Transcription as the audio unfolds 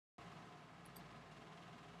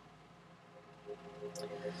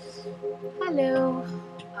Hello.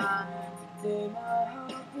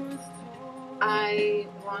 I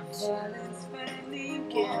want to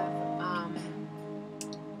give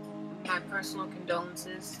my personal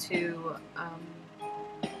condolences to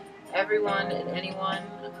everyone and anyone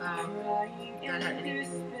that had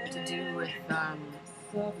anything to do with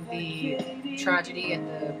the tragedy at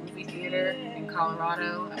the movie theater in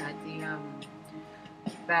Colorado at the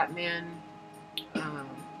Batman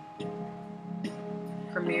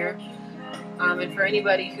premiere. And for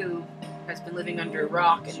anybody who has been living under a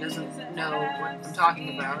rock and doesn't know what I'm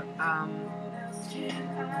talking about,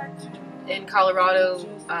 in Colorado,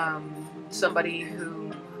 somebody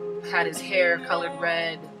who had his hair colored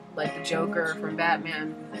red like the Joker from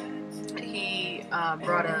Batman, he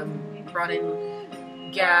brought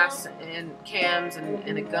in gas and cans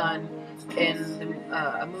and a gun in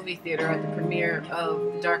a movie theater at the premiere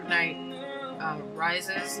of The Dark Knight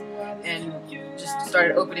Rises, and just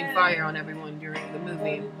started opening fire on everyone during the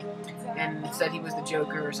movie, and said he was the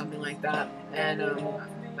Joker or something like that. And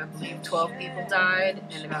I believe 12 people died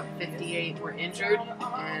and about 58 were injured.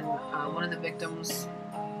 And one of the victims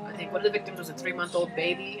was a 3-month-old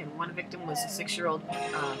baby, and one victim was a 6-year-old. I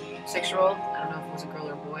don't know if it was a girl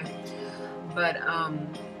or a boy, but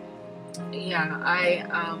yeah,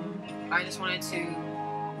 I just wanted to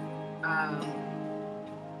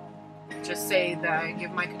just say that I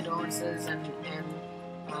give my condolences and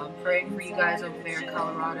praying for you guys over there in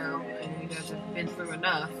Colorado. And you guys have been through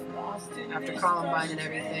enough after Columbine and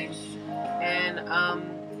everything. And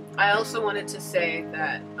I also wanted to say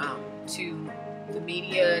that to the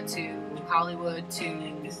media, to Hollywood, to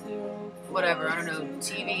whatever, I don't know,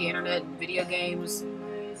 TV, internet, video games,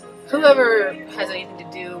 whoever has anything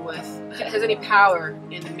to do with, has any power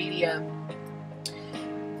in the media,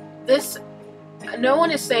 no one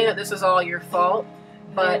is saying that this is all your fault,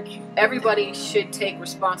 but everybody should take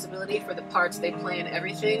responsibility for the parts they play in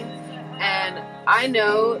everything. And I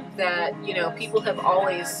know that, people have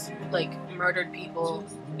always, murdered people,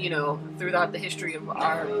 throughout the history of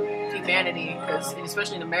our humanity, because,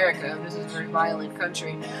 especially in America, this is a very violent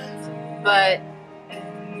country. But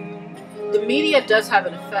the media does have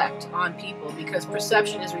an effect on people, because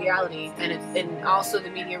perception is reality, and also the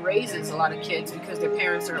media raises a lot of kids because their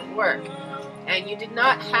parents are at work. And you did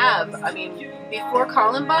not have, before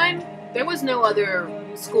Columbine, there was no other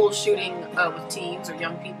school shooting with teens or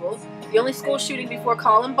young people. The only school shooting before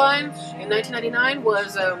Columbine in 1999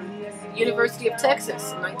 was University of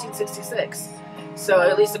Texas in 1966. So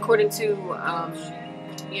at least according to,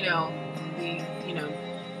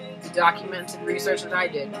 the documented research that I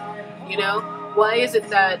did. Why is it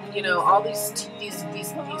that, all these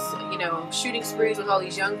shooting sprees with all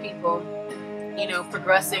these young people,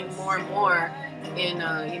 progressing more and more in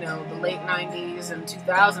the late 90s and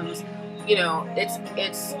 2000s,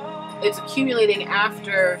 it's accumulating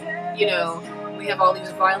after we have all these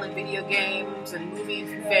violent video games and movie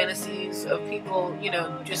fantasies of people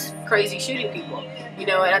just crazy shooting people, and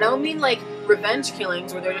I don't mean like revenge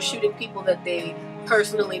killings where they're just shooting people that they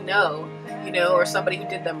personally know, or somebody who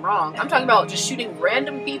did them wrong. I'm talking about just shooting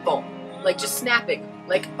random people, like just snapping,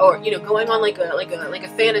 or going on like a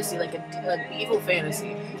fantasy, like an evil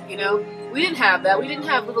fantasy. We didn't have that. We didn't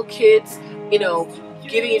have little kids,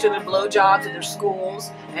 giving each other blowjobs at their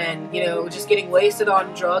schools, and just getting wasted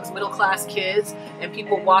on drugs. Middle class kids and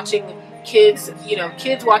people watching kids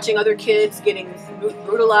watching other kids getting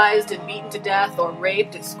brutalized and beaten to death or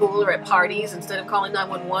raped at school or at parties. Instead of calling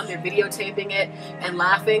 911, they're videotaping it and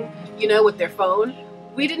laughing, with their phone.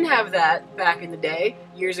 We didn't have that back in the day,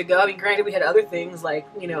 years ago. Granted, we had other things like,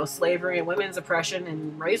 slavery and women's oppression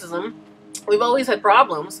and racism. We've always had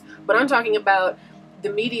problems, but I'm talking about the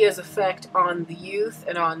media's effect on the youth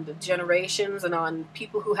and on the generations and on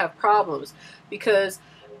people who have problems. Because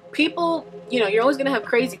people, you're always going to have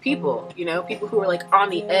crazy people, people who are like on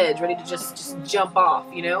the edge, ready to just jump off,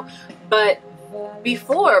 But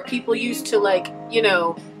before, people used to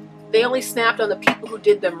they only snapped on the people who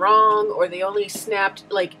did them wrong, or they only snapped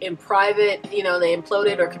in private, they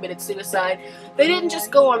imploded or committed suicide. They didn't just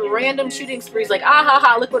go on random shooting sprees like, ah ha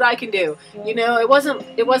ha, look what I can do. It wasn't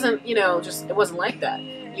it wasn't like that.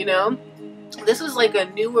 This was like a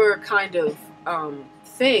newer kind of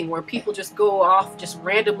thing where people just go off just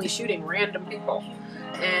randomly shooting random people.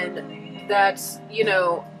 And that's,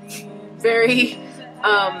 very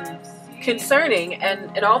concerning,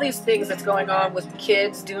 and all these things that's going on with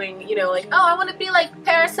kids doing, oh, I want to be like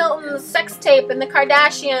Paris Hilton's sex tape and the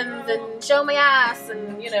Kardashians and show my ass,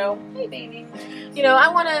 and hey baby, I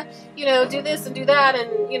want to do this and do that,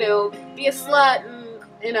 and be a slut,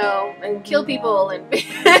 and and kill people, and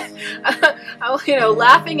I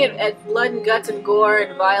laughing at blood and guts and gore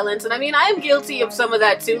and violence. And I mean, I am guilty of some of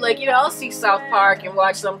that too. Like, I'll see South Park and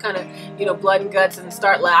watch some kind of, blood and guts and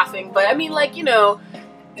start laughing. But I mean, like,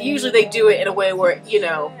 usually they do it in a way where,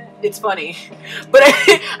 it's funny. But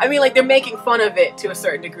I mean, like, they're making fun of it to a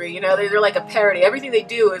certain degree. They're like a parody. Everything they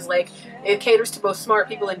do is like, it caters to both smart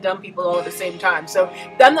people and dumb people all at the same time. So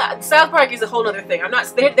South Park is a whole other thing.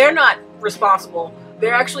 They're not responsible.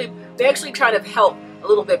 They actually try to help a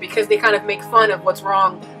little bit because they kind of make fun of what's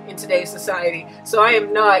wrong in today's society. So I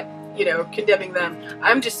am not, condemning them.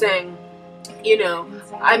 I'm just saying,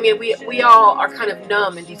 I mean, we all are kind of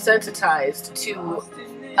numb and desensitized to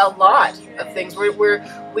a lot of things. We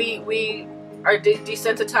are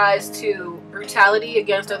desensitized to brutality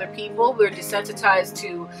against other people. We're desensitized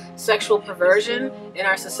to sexual perversion in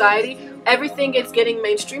our society. Everything is getting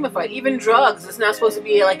mainstreamified. Even drugs. It's not supposed to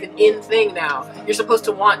be like an in thing now. You're supposed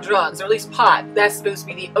to want drugs, or at least pot. That's supposed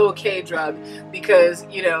to be the okay drug because,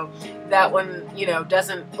 that one,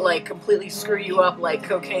 doesn't like completely screw you up like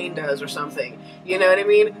cocaine does or something. You know what I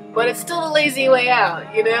mean? But it's still a lazy way out.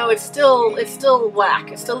 It's still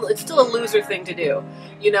whack. It's still a loser thing to do.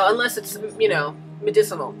 Unless it's,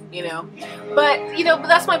 medicinal, but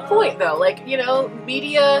that's my point though. Like,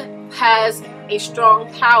 media has a strong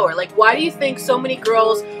power. Like, why do you think so many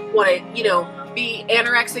girls want to, be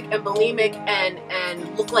anorexic and bulimic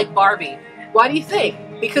and look like Barbie? Why do you think?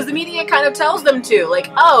 Because the media kind of tells them to.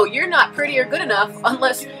 Like, oh, you're not pretty or good enough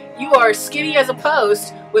unless you are skinny as a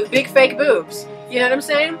post with big fake boobs. You know what I'm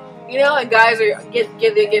saying? And guys get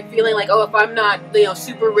feeling like, oh, if I'm not,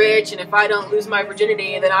 super rich, and if I don't lose my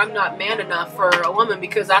virginity, then I'm not man enough for a woman,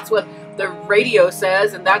 because that's what the radio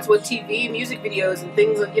says, and that's what TV, music videos, and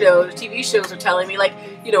things, TV shows are telling me, like,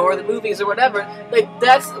 or the movies or whatever. Like,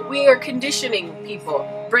 we are conditioning people,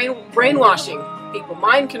 brainwashing people,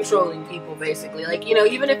 mind controlling people, basically. Like,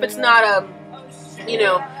 even if it's not a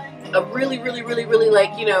really, really, really, really,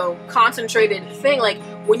 like, concentrated thing. Like,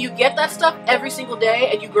 when you get that stuff every single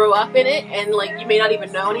day and you grow up in it, and like, you may not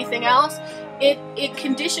even know anything else, it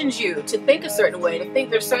conditions you to think a certain way, to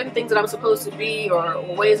think there's certain things that I'm supposed to be, or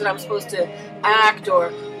ways that I'm supposed to act,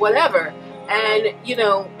 or whatever. And, you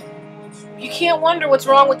can't wonder what's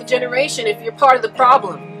wrong with the generation if you're part of the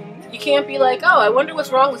problem. You can't be like, oh, I wonder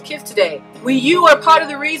what's wrong with kids today. Well, you are part of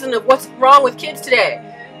the reason of what's wrong with kids today.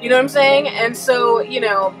 You know what I'm saying? And so,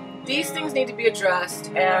 these things need to be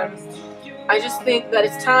addressed, and I just think that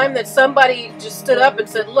it's time that somebody just stood up and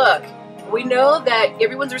said, look, we know that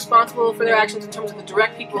everyone's responsible for their actions in terms of the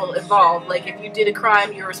direct people involved. Like, if you did a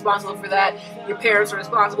crime, you're responsible for that. Your parents are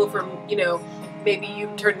responsible for, maybe you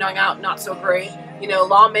turned out not so great.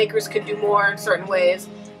 Lawmakers could do more in certain ways.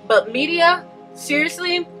 But media,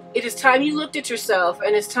 seriously, it is time you looked at yourself,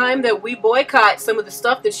 and it's time that we boycott some of the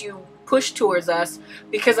stuff that you push towards us,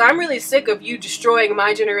 because I'm really sick of you destroying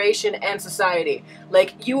my generation and society.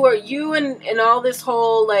 Like, you and all this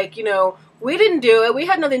whole, like, we didn't do it, we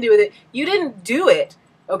had nothing to do with it. You didn't do it,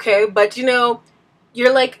 okay? But,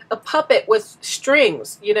 you're like a puppet with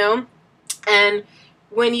strings, And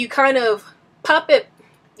when you kind of puppet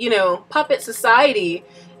society,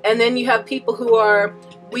 and then you have people who are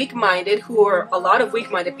weak-minded, who are a lot of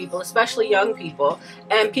weak-minded people, especially young people,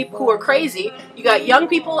 and people who are crazy. You got young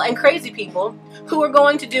people and crazy people who are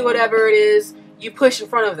going to do whatever it is you push in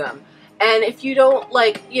front of them. And if you don't,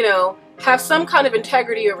 like, have some kind of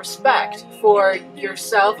integrity or respect for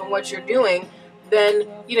yourself and what you're doing, then,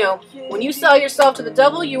 when you sell yourself to the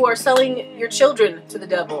devil, you are selling your children to the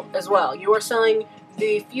devil as well. You are selling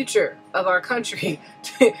the future of our country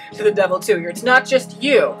to the devil too. It's not just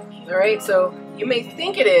you. All right, so you may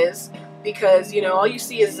think it is because, all you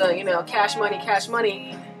see is, cash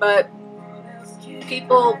money, but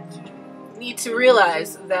people need to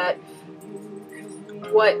realize that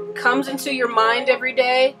what comes into your mind every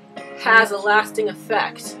day has a lasting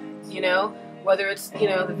effect, whether it's,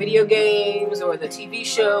 the video games or the TV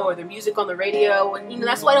show or the music on the radio. And,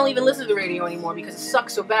 that's why I don't even listen to the radio anymore, because it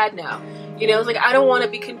sucks so bad now. It's like, I don't want to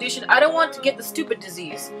be conditioned. I don't want to get the stupid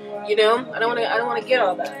disease, I don't want to get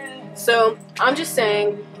all that. So I'm just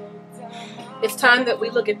saying, it's time that we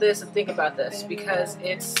look at this and think about this, because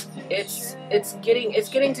it's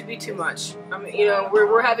getting to be too much. I mean,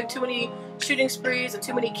 we're having too many shooting sprees and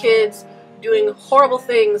too many kids doing horrible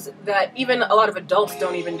things that even a lot of adults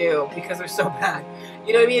don't even do because they're so bad.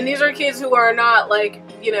 You know what I mean? These are kids who are not like,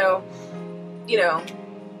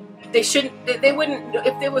 they shouldn't, they wouldn't,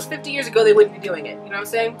 if it was 50 years ago, they wouldn't be doing it. You know what I'm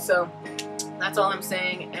saying? So that's all I'm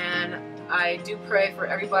saying. And I do pray for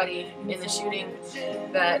everybody in the shooting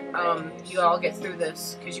that you all get through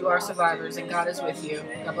this, because you are survivors and God is with you.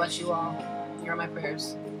 God bless you all. You're my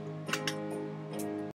prayers.